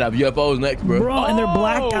 They have UFOs next, bro. Bro, and they're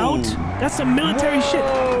blacked out. That's some military shit.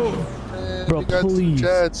 Bro, please.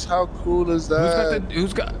 Jets. How cool is that?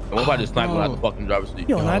 Who's got? What about just sniping out the fucking driver's seat?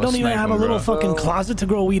 Yo, and I don't even have a little fucking closet to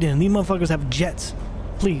grow weed in. These motherfuckers have jets.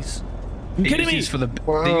 Please. You kidding me? They use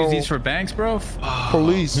these for banks, bro?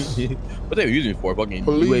 Police. What they were using for? Fucking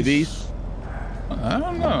police. UAVs? I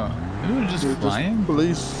don't know. They were just flying.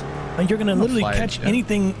 Police. And you're gonna literally catch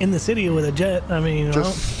anything in the city with a jet. I mean,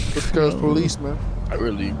 just because police, man. I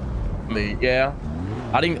mean, yeah.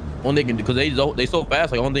 I think one they can do, because they so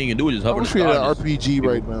fast, like one thing you can do is just hover. I'm treating an RPG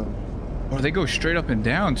right now. Oh, they go straight up and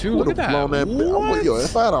down too. Look at that. Yo,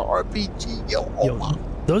 if I had an RPG, yo,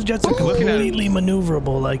 those jets are completely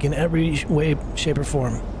maneuverable, like in every way, shape, or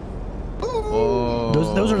form.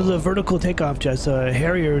 Those are the vertical takeoff jets,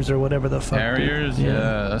 Harriers or whatever the fuck. Harriers,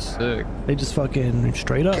 yeah, that's sick. They just fucking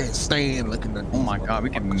straight up. Can't stand looking at. Oh my god, we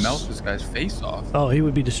can melt this guy's face off. Oh, he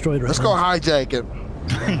would be destroyed right Let's now. go hijack him.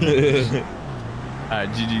 Alright,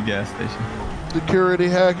 GG gas station. Security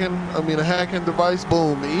hacking. I mean, a hacking device.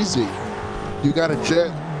 Boom, easy. You got a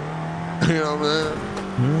jet. You know what I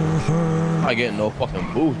mean? I get no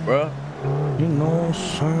fucking boost, bro. You know,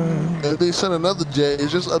 son. If they send another jet,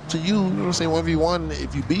 it's just up to you. You know what I'm saying? 1v1.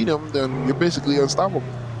 If you beat them, then you're basically unstoppable.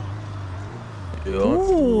 Yeah.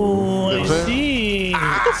 Ooh, I see. Get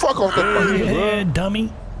the fuck off the yeah,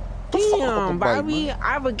 dummy. Damn, Bobby,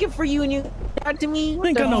 I have a gift for you and you got to me.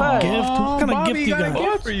 Ain't got no gift. What kind of gift you got?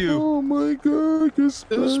 Gift for you. Oh my god,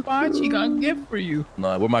 Spotchy got a gift for you.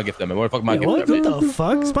 Nah, where my gift at, man? Where the fuck my gift What at, man? the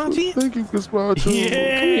fuck, Spotchy? Thank you, Spotchy.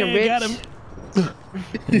 Yeah, got him.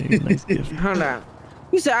 Nice gift. Hold on.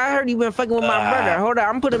 You said I heard you been fucking with my brother. Hold on,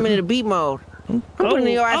 I'm putting him in the beat mode. I'm putting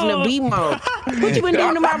your ass in the beat mode. What you been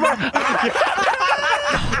doing to my brother?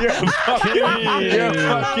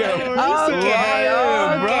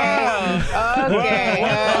 Okay.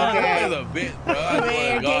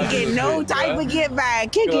 Man, can't get no type of get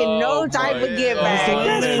back. Can't get no type of get back.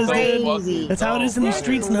 That's crazy. That's how it is in the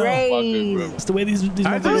streets now. That's the way these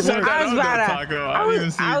motherfuckers work.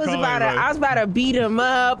 I was about to beat him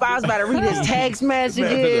up. I was about to read his text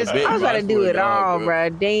messages. I was about to do it all, bro.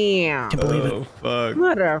 Damn. Can't believe it. Fuck.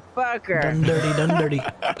 Motherfucker. Done dirty.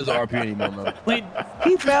 There's an RP anymore, man. Wait.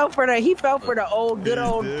 He fell for the old good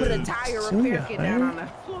old put a tire repair kit down on the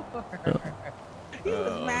floor. He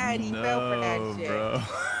was mad. He fell for that shit. Bro.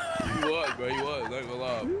 He was, bro. He was. Not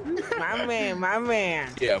gonna lie. My man.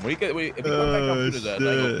 Yeah, when he if he comes back up to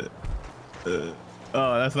that,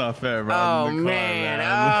 Oh, that's not fair, bro. Oh man.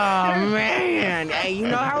 Hey, you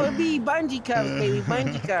know how it be? Bungee cuffs, baby.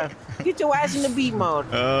 Bungee cuffs. Get your ass in the beat mode.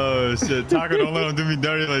 Oh shit, Taco, don't let him do me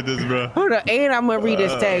dirty like this, bro. Hold on, and I'm gonna read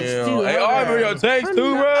his text too. Hey, I read your text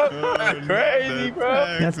too, bro. That's crazy,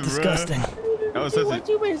 bro. That's disgusting. What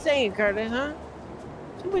you been saying, Curtis? Huh?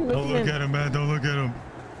 Don't look at him, man. Don't look at him.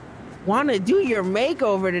 Want to do your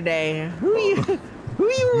makeover today? Who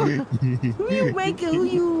Who you making?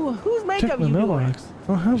 Whose makeup Check my you doing? mailbox. I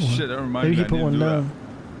don't have one. Shit, that reminds Maybe me. he put one down.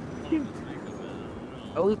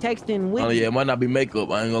 Oh, we texting Whitney. Oh yeah, it might not be makeup.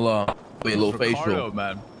 I ain't gonna lie. Be a little facial.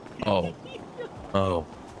 Man. Oh. I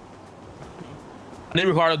need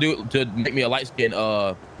Ricardo to make me a light skin.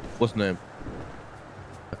 What's the name?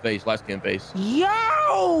 Face, light skin face.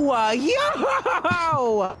 Yo! What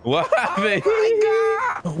happened? Oh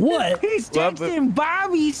my God! What? He's texting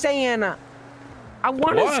Bobby saying, "I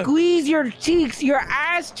want to squeeze your cheeks, your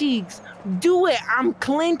ass cheeks. Do it. I'm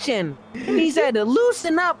clenching." And he said,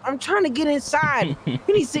 "Loosen up. I'm trying to get inside." And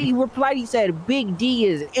he replied. He said, "Big D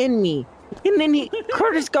is in me." And then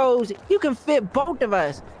Curtis goes, "You can fit both of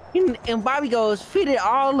us." And Bobby goes, "Fit it,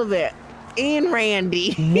 all of it." And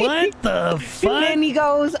Randy. What the fuck? And then he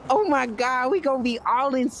goes, "Oh my God, we gonna be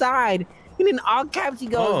all inside." And in all caps he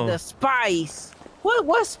goes, "The spice."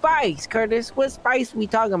 What spice, Curtis? What spice we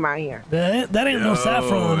talking about here? That ain't no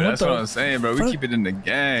saffron. That's what I'm saying, bro. We keep it in the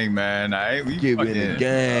gang, man. We keep it in the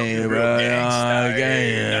gang, bro.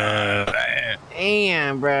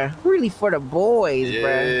 Damn, bro. Really for the boys,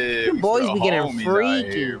 bro. The boys be getting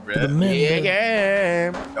freaky.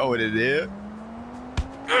 Yeah. Know what it is?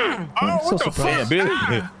 Oh, what the fuck?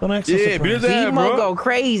 B-Mo go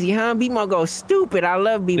crazy, huh? B-Mo go stupid. I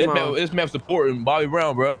love B-Mo. This man supporting Bobby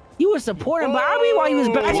Brown, bro. You were supporting Bobby while he was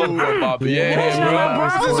bashing Bobby. Yeah,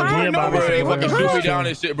 bro. Bobby fucking shoot me down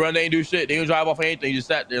and shit, bro. They ain't do shit. They didn't drive off anything. You just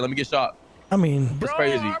sat there. Let me get shot. I mean, that's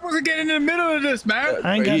crazy. I wasn't getting in the middle of this, man.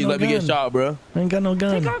 I ain't got no Let me get shot, bro. I ain't got no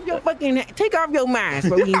gun. Take off your mask,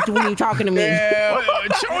 bro, when you talking to me. Yeah,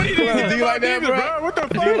 Chodie didn't do like that, bro. What the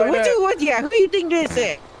fuck? Yeah, who do you think this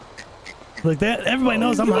is? Look, everybody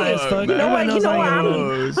knows I'm high as fuck. Everybody knows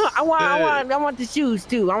I want the shoes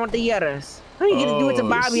too. I want the Yetters. How you gonna do it to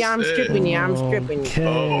Bobby? I'm stripping you. I'm stripping you.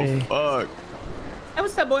 Oh fuck. Hey,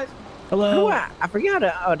 what's up, boys? Hello. I forgot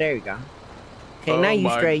to. Oh, there you go. Okay, now you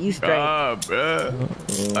straight. You straight. God, bro.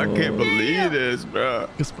 I can't believe this, bro.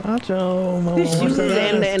 Gazpacho, the shoes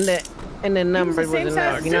and the numbers was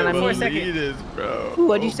enough. You know what I mean? This, bro.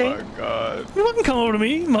 What'd you say? Oh my God. You fucking come over to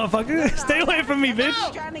me, motherfucker. Stay away from me, bitch.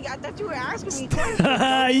 I thought you were asking me.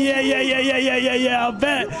 Yeah. I'll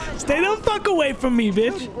bet. Stay the fuck away from me,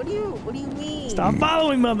 bitch. What do you mean? Stop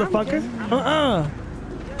following, motherfucker.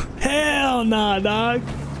 Hell nah, dog.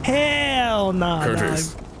 Hell nah,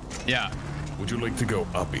 Curtis. dog. Yeah. Would you like to go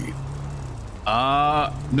uppy?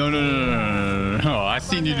 No. I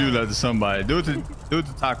seen you do that to somebody. Do it to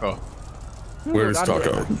Taco. Where's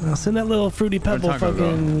Taco? I'll send that little fruity pebble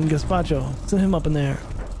fucking gazpacho. Send him up in there.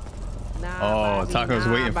 Oh, Taco's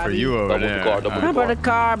waiting for you over there. How about a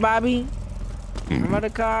car, Bobby? How about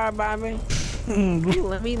a car, Bobby?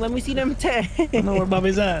 Let me see them tags. I don't know where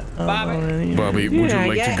Bobby's at. Bobby, would you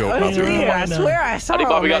like to go uppy? I swear I saw him.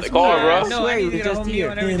 Bobby got the car, bro. I swear he was just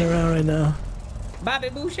here. He ain't around right now. Bobby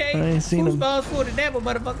Boucher. I ain't seen him. Balls for the devil,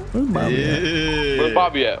 motherfucker. Where's Bobby at? Where's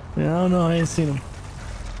Bobby at? Yeah, I don't know. I ain't seen him.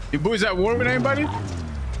 You boys at war with anybody?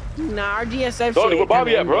 Nah, our GSF. Tony, where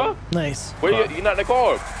Bobby at, bro? Nice. Where you not in the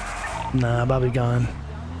car? Nah, Bobby gone.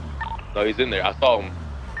 No, he's in there. I saw him.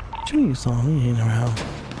 What you mean you saw him? He ain't around.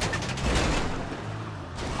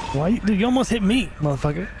 Why? Dude, you almost hit me,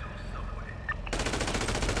 motherfucker.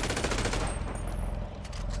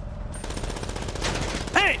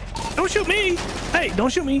 Hey! Don't shoot me! Hey,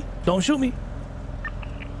 don't shoot me! Don't shoot me!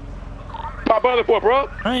 My brother for, bro.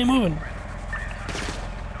 I ain't moving.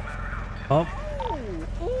 Oh.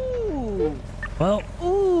 Ooh. Well.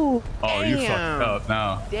 Ooh. Oh, you fucked up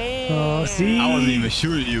now. Damn. Oh, see? I wasn't even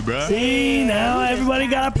shooting you, bro. See, now everybody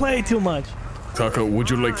gotta play too much. Taco, would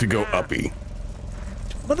you like to go uppy?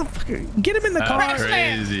 Motherfucker, get him in the car. That's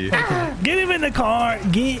crazy. Get him in the car.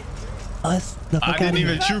 Get us the fuck I didn't out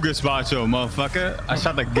even of here. shoot Gazpacho, motherfucker. I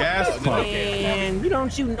shot the gas pump. Man, you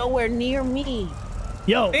don't shoot nowhere near me.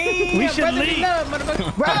 Yo, we should leave.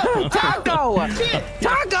 Bro, Taco!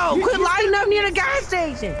 Taco, quit lighting up near the gas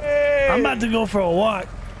station. I'm about to go for a walk.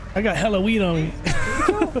 I got hella weed on me.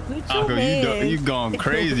 Taco, you gone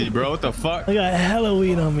crazy, bro. What the fuck? I got hella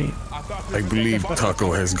weed on me. I believe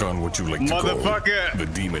Taco has gone what you like to call Motherfucker. the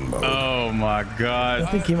demon mode. Oh my God. I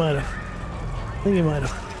think he might have.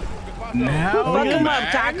 Now, fuck him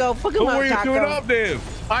up, Taco. Fuck him up, Taco. Up there?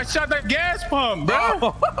 I shot the gas pump,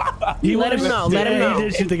 bro. You let him know. Let him know. He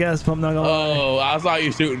did shoot the gas pump. Not gonna lie. Oh, I saw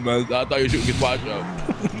you shooting, man. I thought you were shooting Gazpacho.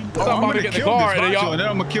 I'm gonna get the kill car and Gazpacho, and then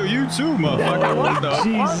I'm gonna kill you too, motherfucker. What the fuck?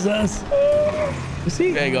 Jesus. You see?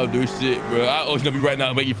 You ain't gonna do shit, bro. I open up you right now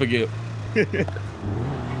and make you forget.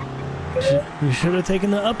 You should have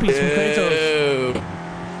taken the uppies from Kratos.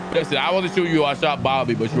 Listen, I wasn't shooting you. I shot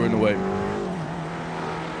Bobby, but you were in the way.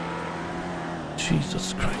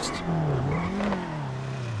 Jesus Christ.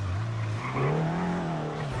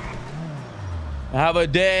 have a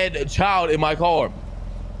dead child in my car.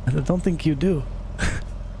 I don't think you do.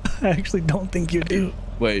 I actually don't think you do.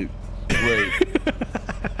 Wait.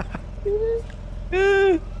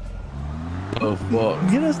 Oh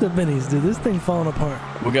fuck. Get us the minis, dude. This thing falling apart.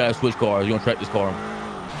 We gotta switch cars. You gonna track this car?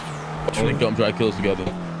 Only come try to kill us together.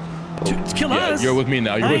 Kill us? You're with me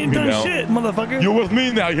now. You're I with ain't me done now. Shit, motherfucker. You're with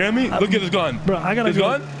me now. You hear me? Look at this gun. Bro, I gotta this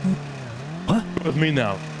gun. What? You're with me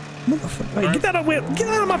now. Motherfucker. Hey, get that out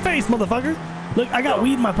of my face, motherfucker. Look, I got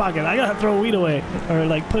weed in my pocket. I gotta throw weed away or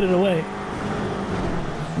like put it away.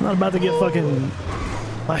 I'm not about to get fucking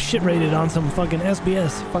my shit rated on some fucking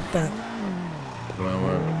SBS. Fuck that.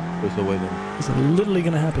 What's the way then? It's literally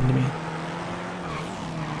gonna happen to me.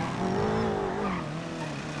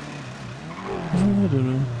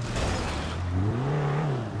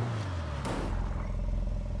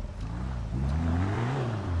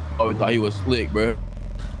 Oh, we thought he was slick, bro.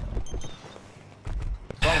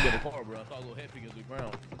 I saw him get a car, bro. I saw a little head against the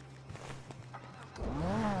ground.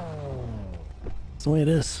 That's the way it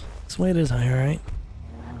is. That's the way it is out here, right?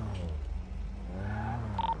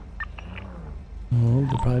 Oh,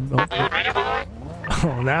 they're probably...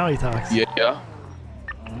 Oh, now he talks. Yeah.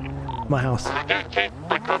 My house.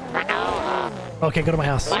 Okay, go to my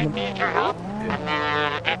house.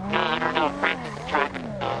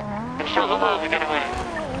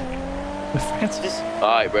 With Francis.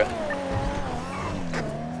 Alright, bro.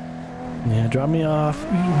 Yeah, drop me off.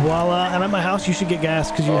 Voila. I'm at my house. You should get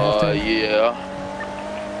gas because you have to. Yeah.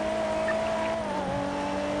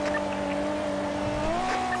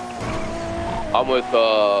 I'm with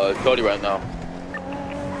Chodie right now.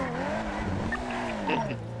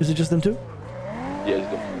 Is it just them two? Yeah, it's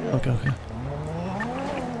them. Okay.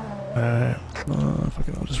 Alright. Fuck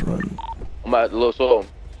it, I'll just run. I'm at the little soul.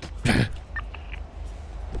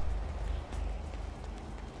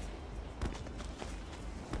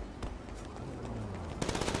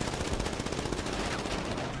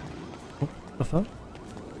 The fuck?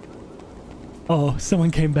 Oh,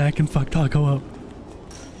 someone came back and fucked Taco up.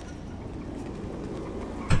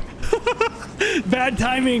 Bad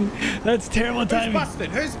timing. That's terrible timing.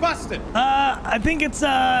 Who's busted? I think it's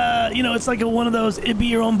you know, it's like one of those it be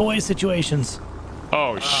your own boy situations.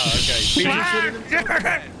 Oh shit.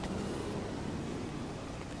 Okay.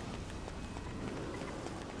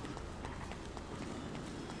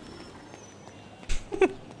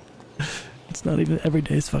 It's not even every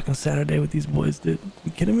day. It's fucking Saturday with these boys, dude.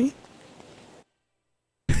 You kidding me?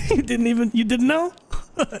 You didn't know?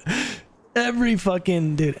 Every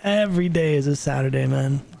fucking dude, every day is a Saturday,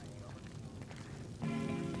 man.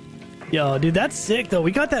 Yo, dude, that's sick though.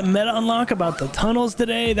 We got that meta unlock about the tunnels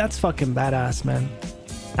today. That's fucking badass, man.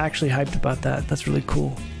 Actually hyped about that. That's really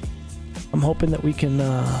cool. I'm hoping that we can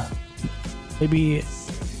maybe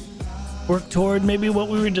work toward maybe what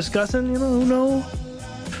we were discussing, you know,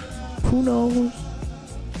 who knows?